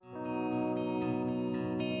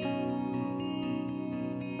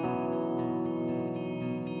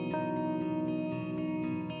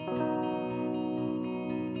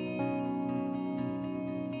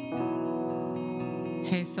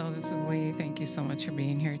Hey, so this is Lee. Thank you so much for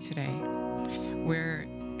being here today. We're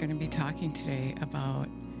going to be talking today about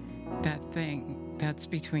that thing that's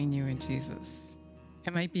between you and Jesus.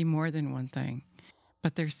 It might be more than one thing,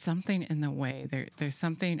 but there's something in the way. There's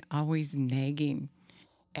something always nagging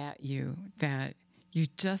at you that you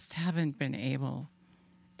just haven't been able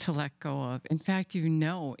to let go of. In fact, you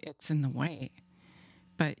know it's in the way,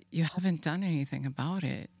 but you haven't done anything about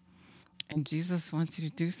it. And Jesus wants you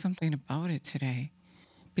to do something about it today.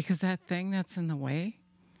 Because that thing that's in the way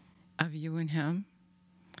of you and him,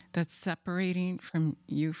 that's separating from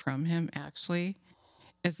you from him, actually,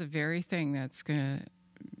 is the very thing that's going to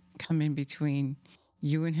come in between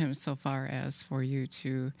you and him so far as for you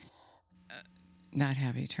to not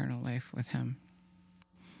have eternal life with him.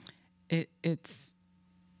 It's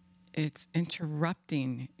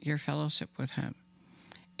interrupting your fellowship with him.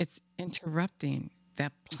 It's interrupting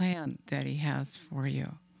that plan that he has for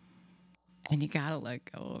you. And you got to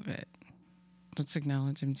let go of it. Let's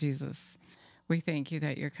acknowledge him, Jesus. We thank you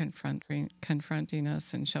that you're confronting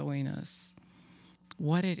us and showing us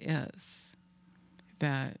what it is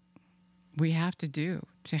that we have to do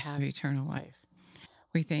to have eternal life.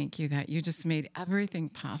 We thank you that you just made everything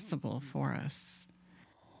possible for us.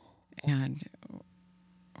 And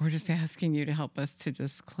we're just asking you to help us to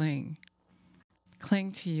just cling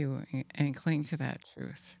to you and cling to that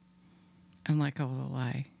truth and let go of the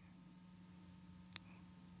lie.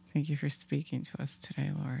 Thank you for speaking to us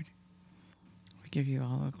today, Lord. We give you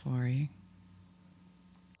all the glory.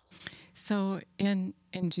 So in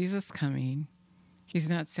Jesus coming, he's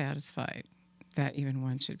not satisfied that even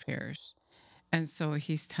one should perish. And so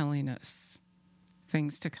he's telling us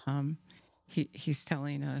things to come. He's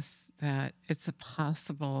telling us that it's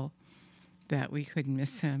possible that we could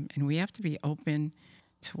miss him. And we have to be open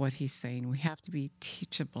to what he's saying. We have to be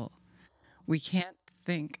teachable. We can't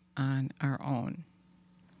think on our own.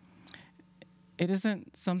 It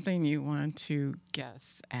isn't something you want to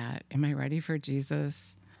guess at. Am I ready for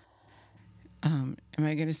Jesus? Am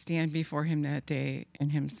I going to stand before him that day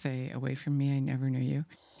and him say, "Away from me, I never knew you"?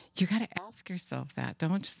 You got to ask yourself that.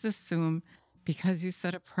 Don't just assume because you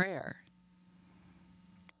said a prayer.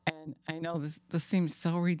 And I know this seems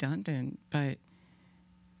so redundant, but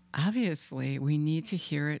obviously we need to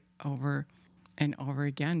hear it over and over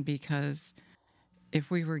again, because if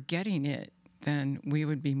we were getting it, then we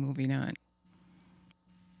would be moving on.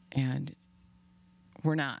 And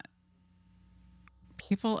we're not.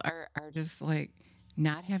 People are just like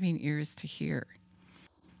not having ears to hear.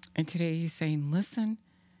 And today he's saying, listen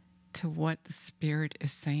to what the Spirit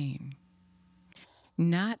is saying.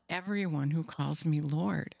 Not everyone who calls me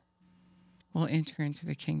Lord will enter into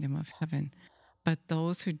the kingdom of heaven, but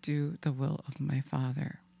those who do the will of my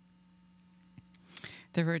Father.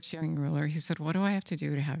 The rich young ruler, he said, what do I have to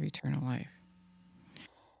do to have eternal life?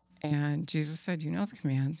 And Jesus said, you know the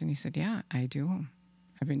commands. And he said, yeah, I do them.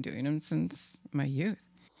 I've been doing them since my youth.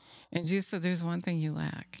 And Jesus said, there's one thing you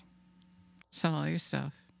lack. Sell all your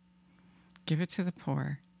stuff, give it to the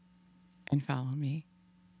poor, and follow me.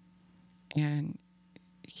 And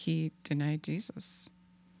he denied Jesus.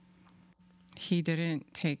 He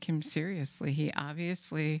didn't take him seriously. He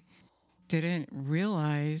obviously didn't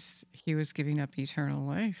realize he was giving up eternal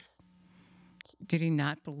life. Did he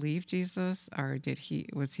not believe Jesus, or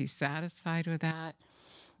was he satisfied with that?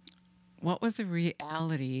 What was the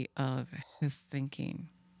reality of his thinking?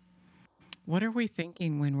 What are we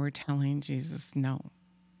thinking when we're telling Jesus no?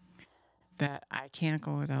 That I can't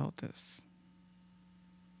go without this.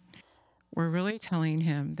 We're really telling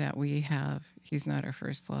him that he's not our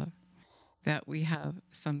first love, that we have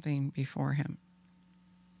something before him.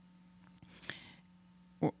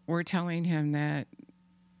 We're telling him that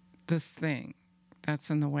this thing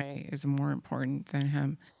that's in the way is more important than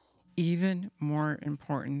him, even more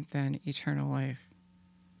important than eternal life.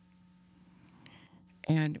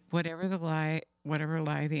 And whatever lie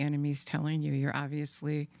the enemy's telling you, you're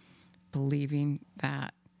obviously believing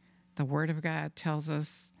that. The Word of God tells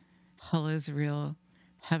us hell is real,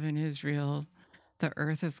 heaven is real, the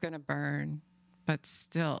earth is going to burn, but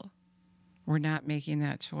still, we're not making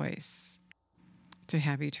that choice to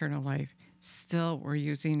have eternal life. Still, we're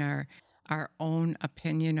using our own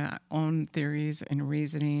opinion, our own theories and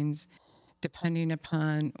reasonings, depending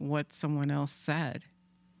upon what someone else said,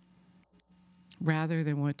 rather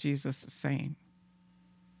than what Jesus is saying.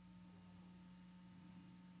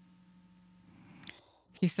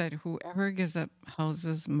 He said, whoever gives up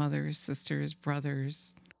houses, mothers, sisters,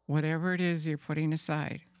 brothers, whatever it is you're putting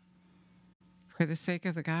aside for the sake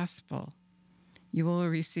of the gospel, you will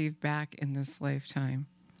receive back in this lifetime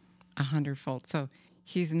 100-fold. So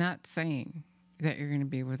he's not saying that you're going to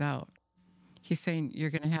be without. He's saying, you're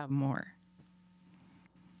going to have more.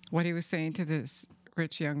 What he was saying to this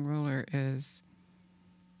rich young ruler is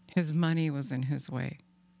his money was in his way.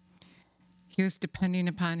 He was depending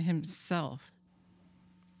upon himself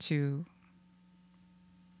to,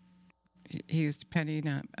 he was depending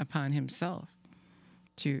upon himself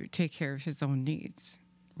to take care of his own needs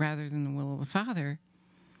rather than the will of the Father,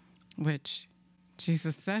 which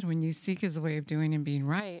Jesus said, when you seek his way of doing and being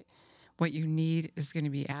right, what you need is going to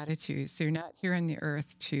be added to you. So you're not here on the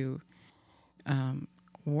earth to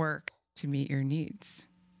work to meet your needs.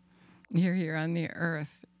 You're here on the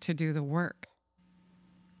earth to do the work,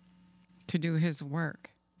 to do his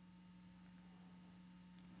work,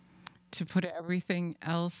 to put everything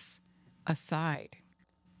else aside.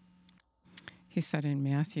 He said in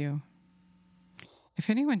Matthew, if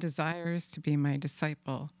anyone desires to be my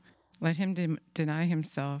disciple, let him deny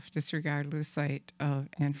himself, disregard, lose sight of,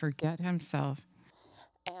 and forget himself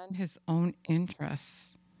and his own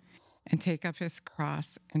interests, and take up his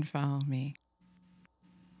cross and follow me.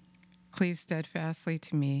 Cleave steadfastly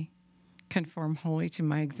to me, conform wholly to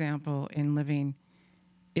my example in living,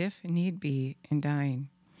 if need be, in dying.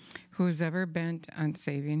 Who is ever bent on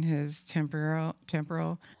saving his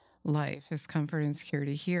temporal life, his comfort and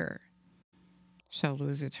security here, shall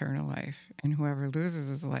lose eternal life. And whoever loses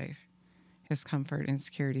his life, his comfort and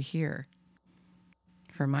security here,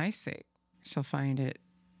 for my sake, shall find it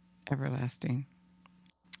everlasting,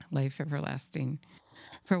 life everlasting.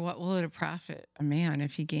 For what will it profit a man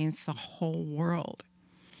if he gains the whole world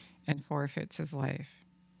and forfeits his life,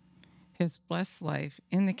 his blessed life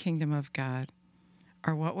in the kingdom of God?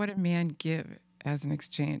 Or what would a man give as an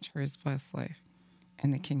exchange for his blessed life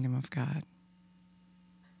in the kingdom of God?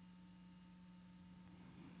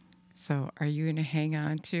 So are you going to hang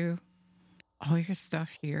on to all your stuff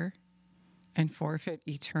here and forfeit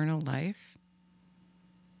eternal life?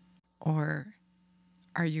 Or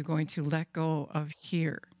are you going to let go of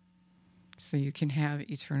here so you can have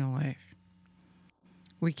eternal life?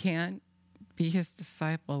 We can't be his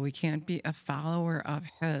disciple. We can't be a follower of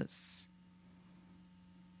his.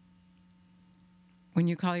 When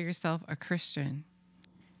you call yourself a Christian,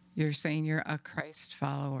 you're saying you're a Christ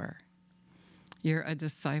follower. You're a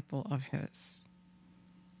disciple of his.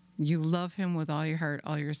 You love him with all your heart,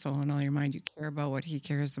 all your soul, and all your mind. You care about what he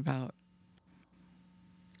cares about.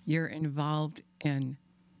 You're involved in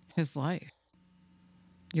his life.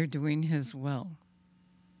 You're doing his will.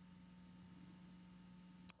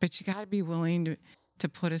 But you got to be willing to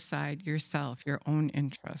put aside yourself, your own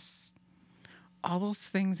interests, all those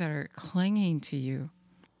things that are clinging to you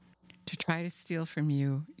to try to steal from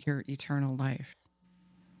you your eternal life.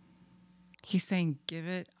 He's saying, give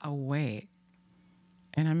it away.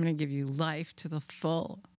 And I'm going to give you life to the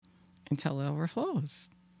full until it overflows.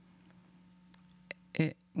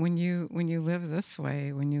 When you live this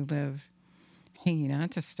way, when you live hanging on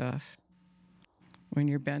to stuff, when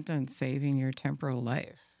you're bent on saving your temporal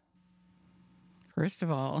life, first of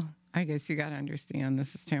all, I guess you got to understand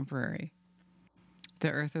this is temporary. The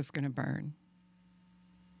earth is going to burn.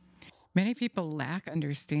 Many people lack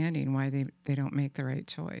understanding why they don't make the right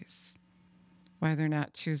choice, why they're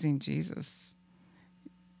not choosing Jesus.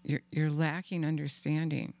 You're lacking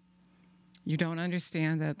understanding. You don't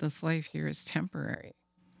understand that this life here is temporary.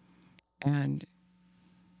 And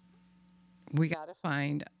we got to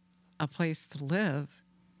find a place to live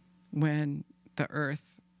when the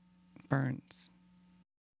earth burns.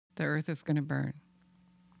 The earth is going to burn.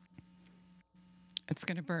 It's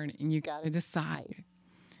going to burn, and you got to decide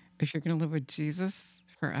if you're going to live with Jesus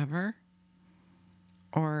forever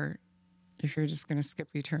or if you're just going to skip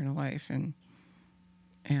eternal life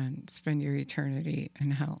and spend your eternity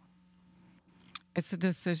in hell. It's a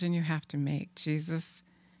decision you have to make. Jesus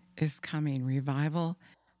is coming. Revival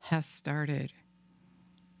has started.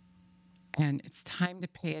 And it's time to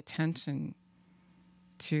pay attention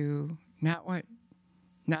to not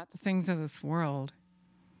the things of this world.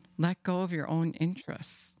 Let go of your own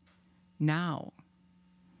interests now,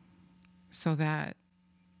 so that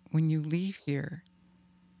when you leave here,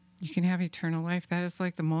 you can have eternal life. That is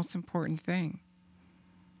like the most important thing.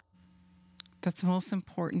 That's the most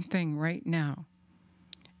important thing right now,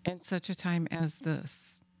 in such a time as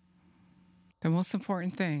this. The most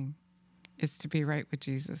important thing is to be right with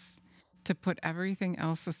Jesus, to put everything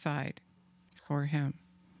else aside for him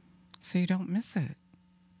so you don't miss it.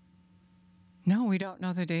 No, we don't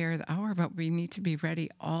know the day or the hour, but we need to be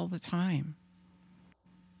ready all the time.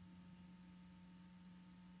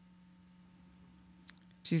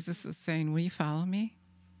 Jesus is saying, will you follow me?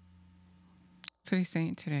 That's what he's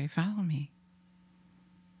saying today. Follow me.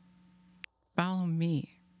 Follow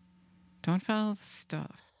me. Don't follow the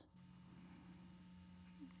stuff.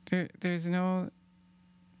 There's no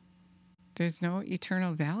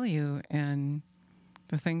eternal value in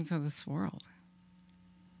the things of this world.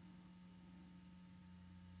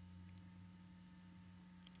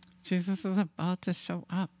 Jesus is about to show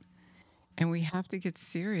up, and we have to get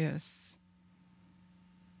serious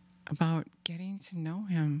about getting to know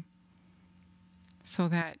him so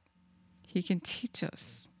that he can teach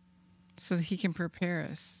us, so that he can prepare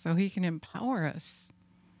us, so he can empower us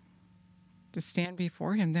to stand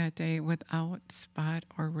before him that day without spot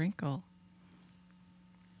or wrinkle.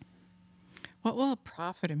 What will it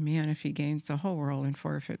profit a man if he gains the whole world and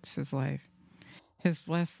forfeits his life, his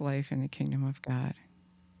blessed life in the kingdom of God?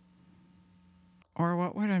 Or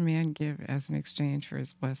what would a man give as an exchange for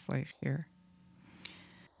his blessed life here?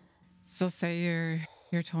 So say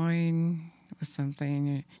you're toying with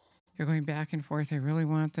something, you're going back and forth. I really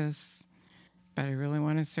want this, but I really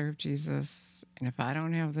want to serve Jesus. And if I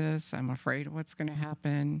don't have this, I'm afraid of what's going to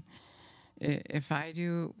happen. If I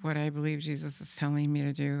do what I believe Jesus is telling me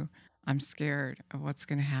to do, I'm scared of what's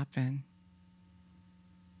going to happen.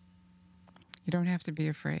 You don't have to be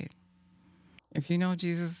afraid. If you know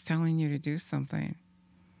Jesus is telling you to do something,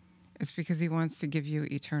 it's because he wants to give you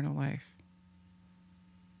eternal life.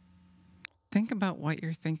 Think about what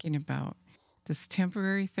you're thinking about, this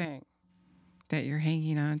temporary thing that you're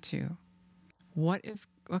hanging on to. What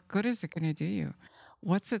good is it going to do you?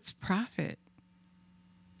 What's its profit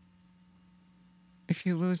if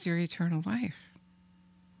you lose your eternal life?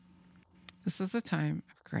 This is a time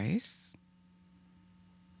of grace,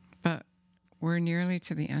 but we're nearly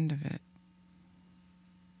to the end of it.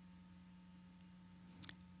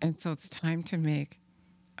 And so it's time to make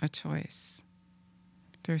a choice.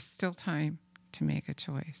 There's still time to make a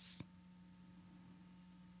choice.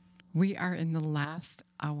 We are in the last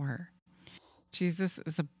hour. Jesus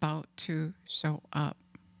is about to show up.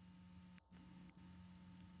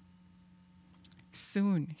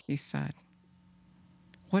 Soon, he said.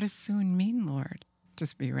 What does soon mean, Lord?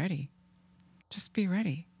 Just be ready. Just be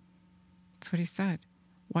ready. That's what he said.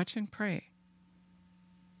 Watch and pray.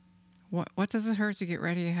 What does it hurt to get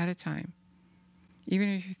ready ahead of time? Even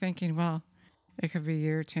if you're thinking, well, it could be a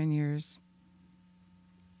year, 10 years.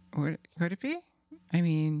 Could it be? I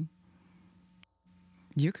mean,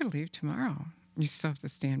 you could leave tomorrow. You still have to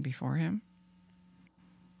stand before him.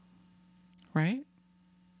 Right?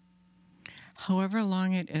 However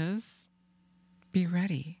long it is, be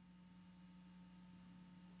ready.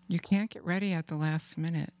 You can't get ready at the last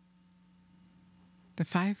minute. The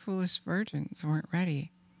 5 foolish virgins weren't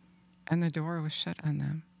ready, and the door was shut on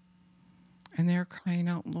them. And they were crying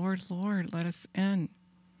out, Lord, Lord, let us in.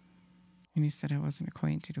 And he said, I wasn't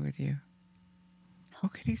acquainted with you. How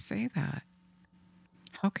could he say that?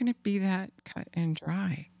 How can it be that cut and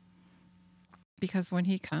dry? Because when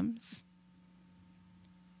he comes,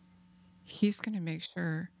 he's going to make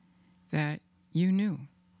sure that you knew,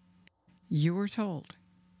 you were told.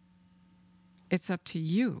 It's up to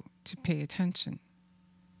you to pay attention.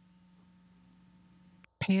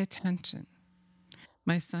 Pay attention.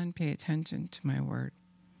 My son, pay attention to my word,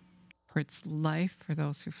 for it's life for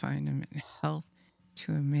those who find him and health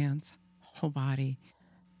to a man's whole body.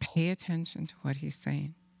 Pay attention to what he's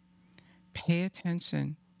saying. Pay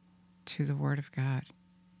attention to the word of God.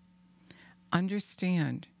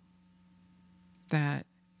 Understand that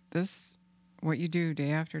this, what you do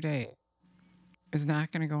day after day, is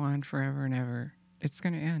not going to go on forever and ever. It's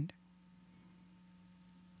going to end.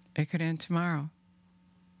 It could end tomorrow,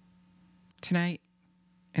 tonight,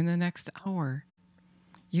 in the next hour.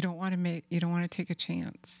 You don't want to take a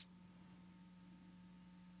chance.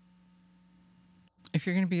 If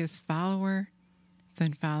you're going to be his follower,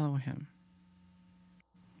 then follow him.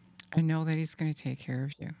 I know that he's going to take care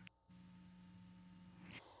of you.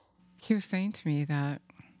 He was saying to me that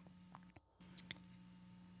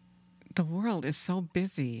the world is so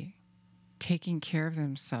busy taking care of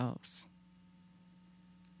themselves.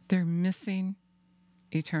 They're missing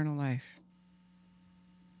eternal life.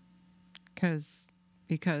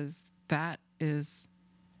 Because that is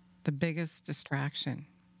the biggest distraction.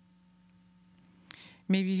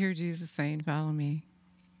 Maybe you hear Jesus saying, follow me.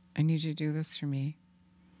 I need you to do this for me.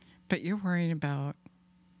 But you're worrying about,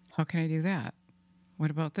 how can I do that? What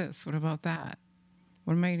about this? What about that?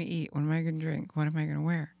 What am I going to eat? What am I going to drink? What am I going to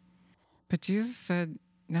wear? But Jesus said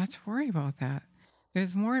not to worry about that.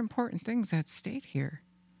 There's more important things at stake here.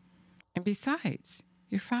 And besides,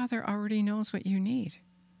 your Father already knows what you need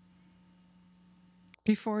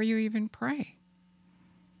before you even pray.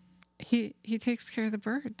 He takes care of the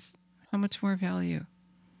birds. How much more value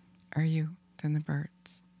are you than the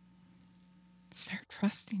birds? Start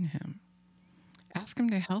trusting him. Ask him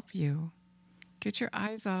to help you Get your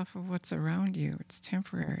eyes off of what's around you. It's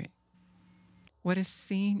temporary. What is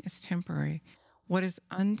seen is temporary. What is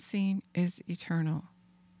unseen is eternal.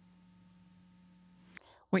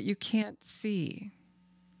 What you can't see,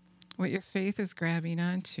 what your faith is grabbing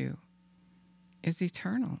onto, is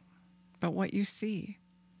eternal. But what you see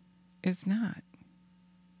is not.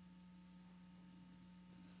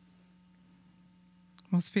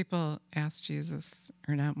 Most people ask Jesus,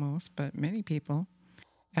 or not most, but many people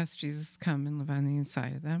ask Jesus to come and live on the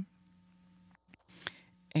inside of them.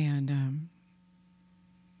 And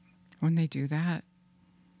when they do that,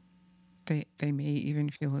 they may even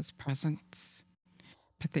feel his presence.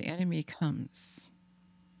 But the enemy comes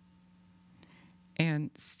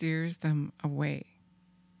and steers them away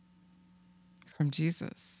from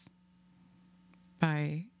Jesus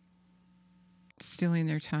by stealing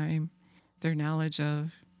their time, their knowledge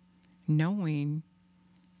of, knowing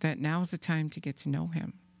that now's the time to get to know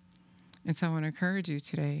him. And so I want to encourage you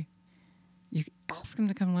today, you ask him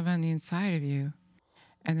to come live on the inside of you,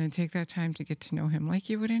 and then take that time to get to know him like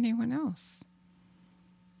you would anyone else.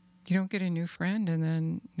 You don't get a new friend and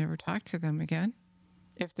then never talk to them again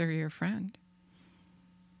if they're your friend.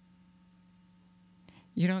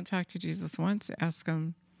 You don't talk to Jesus once, ask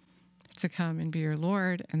him to come and be your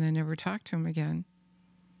Lord, and then never talk to him again.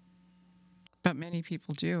 But many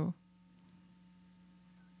people do.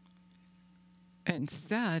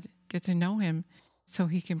 Instead, get to know him so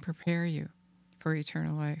he can prepare you for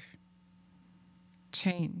eternal life.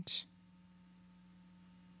 Change.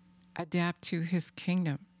 Adapt to his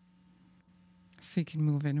kingdom so you can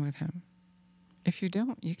move in with him. If you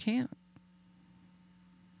don't, you can't.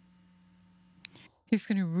 He's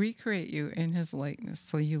going to recreate you in his likeness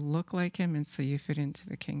so you look like him and so you fit into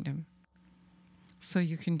the kingdom. So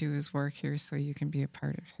you can do his work here, so you can be a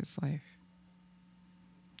part of his life.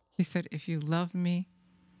 He said, if you love me,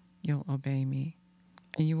 you'll obey me.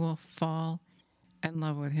 And you will fall in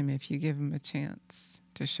love with him if you give him a chance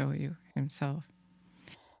to show you himself.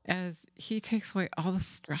 As he takes away all the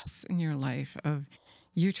stress in your life of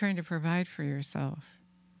you trying to provide for yourself,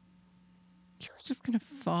 you're just going to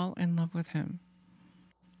fall in love with him.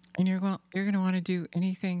 And you're going to want to do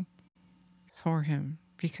anything for him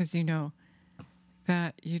because you know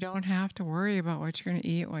that you don't have to worry about what you're going to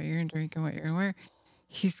eat, what you're going to drink, and what you're going to wear.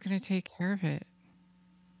 He's going to take care of it.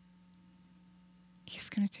 He's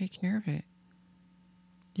going to take care of it.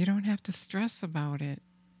 You don't have to stress about it.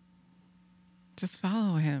 Just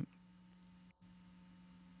follow him.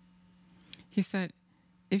 He said,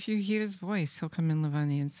 if you heed his voice, he'll come and live on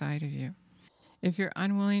the inside of you. If you're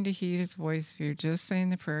unwilling to heed his voice, if you're just saying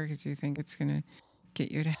the prayer because you think it's going to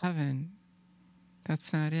get you to heaven,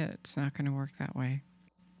 that's not it. It's not going to work that way.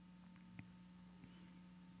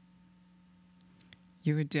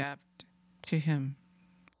 You adapt to him,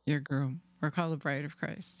 your groom. We're called the bride of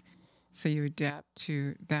Christ. So you adapt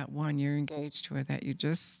to that one you're engaged with that you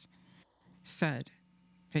just said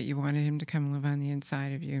that you wanted him to come and live on the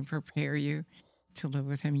inside of you and prepare you to live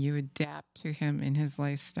with him. You adapt to him in his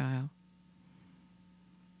lifestyle.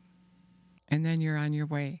 And then you're on your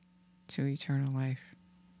way to eternal life.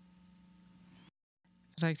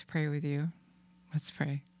 I'd like to pray with you. Let's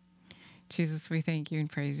pray. Jesus, we thank you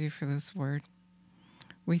and praise you for this word.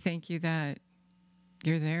 We thank you that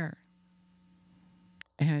you're there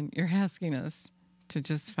and you're asking us to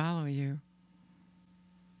just follow you.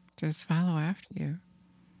 Just follow after you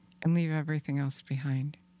and leave everything else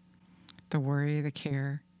behind. The worry, the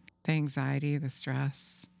care, the anxiety, the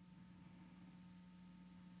stress,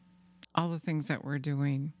 all the things that we're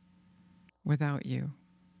doing without you.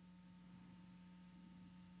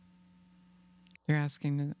 You're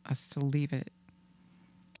asking us to leave it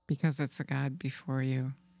because it's a God before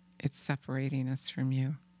you. It's separating us from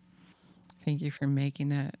you. Thank you for making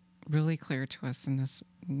that really clear to us in this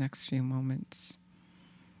next few moments.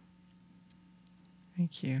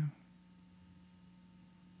 Thank you.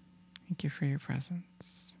 Thank you for your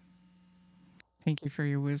presence. Thank you for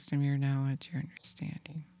your wisdom, your knowledge, your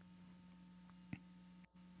understanding.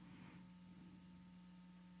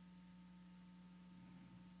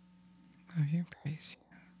 Love you and praise you.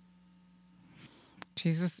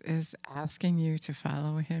 Jesus is asking you to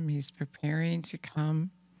follow him. He's preparing to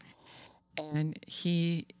come, and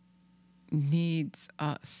he needs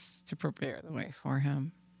us to prepare the way for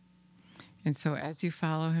him. And so as you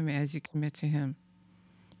follow him, as you commit to him,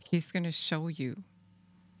 he's going to show you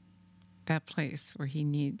that place where he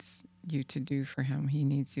needs you to do for him. He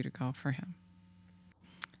needs you to go for him.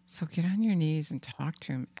 So get on your knees and talk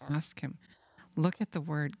to him. Ask him. Look at the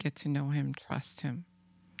word. Get to know him. Trust him.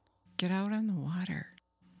 Get out on the water.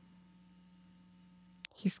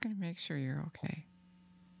 He's going to make sure you're okay.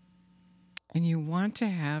 and you want to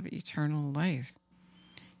have eternal life,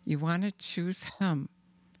 you want to choose Him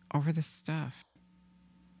over the stuff.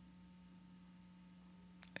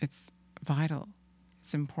 It's vital.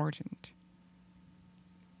 It's important.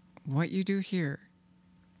 What you do here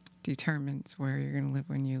determines where you're going to live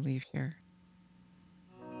when you leave here.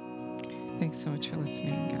 Thanks so much for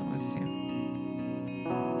listening. God bless you.